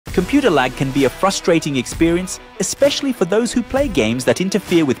Computer lag can be a frustrating experience, especially for those who play games that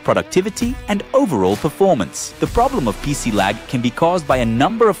interfere with productivity and overall performance. The problem of PC lag can be caused by a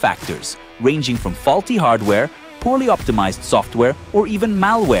number of factors, ranging from faulty hardware, poorly optimized software, or even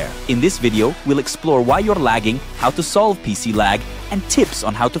malware. In this video, we'll explore why you're lagging, how to solve PC lag, and tips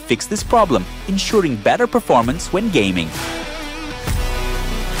on how to fix this problem, ensuring better performance when gaming.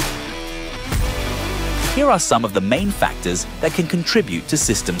 Here are some of the main factors that can contribute to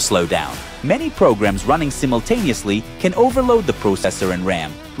system slowdown. Many programs running simultaneously can overload the processor and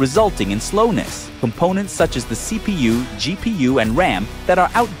RAM, resulting in slowness. Components such as the CPU, GPU, and RAM that are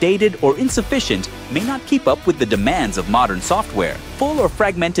outdated or insufficient may not keep up with the demands of modern software. Full or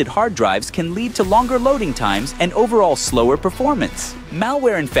fragmented hard drives can lead to longer loading times and overall slower performance.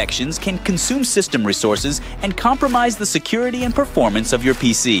 Malware infections can consume system resources and compromise the security and performance of your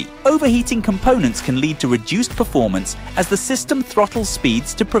PC. Overheating components can lead to reduced performance as the system throttles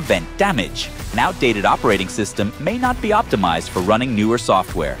speeds to prevent damage. An outdated operating system may not be optimized for running newer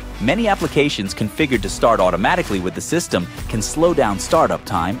software. Many applications configured to start automatically with the system can slow down startup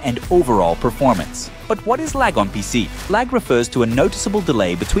time and overall performance. But what is lag on PC? Lag refers to a noticeable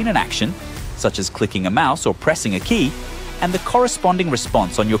delay between an action, such as clicking a mouse or pressing a key, and the corresponding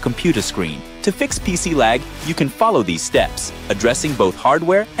response on your computer screen. To fix PC lag, you can follow these steps, addressing both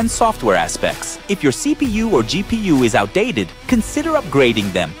hardware and software aspects. If your CPU or GPU is outdated, consider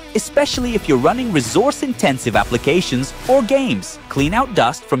upgrading them, especially if you're running resource-intensive applications or games. Clean out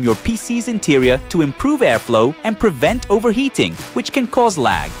dust from your PC's interior to improve airflow and prevent overheating, which can cause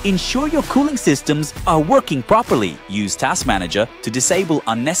lag. Ensure your cooling systems are working properly. Use Task Manager to disable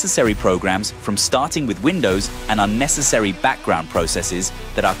unnecessary programs from starting with Windows and unnecessary background processes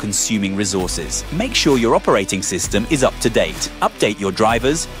that are consuming resources. Make sure your operating system is up to date. Update your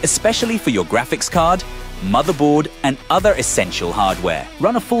drivers, especially for your graphics card, motherboard, and other essential hardware.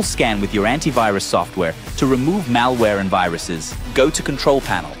 Run a full scan with your antivirus software to remove malware and viruses. Go to Control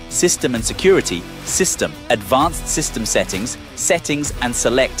Panel, System and Security, System, Advanced System Settings, Settings, and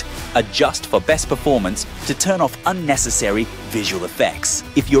select Adjust for best performance to turn off unnecessary visual effects.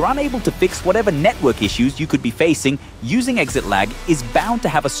 If you're unable to fix whatever network issues you could be facing, using Exit Lag is bound to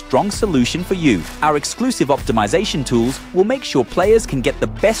have a strong solution for you. Our exclusive optimization tools will make sure players can get the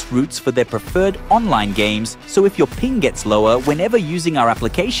best routes for their preferred online games, so if your ping gets lower whenever using our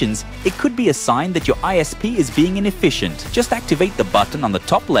applications, it could be a sign that your ISP is being inefficient. Just activate the button on the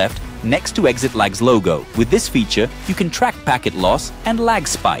top left next to Exit Lag's logo. With this feature, you can track packet loss and lag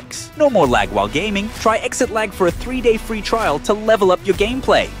spikes. No more lag while gaming. Try Exit Lag for a 3-day free trial to level up your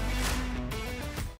gameplay.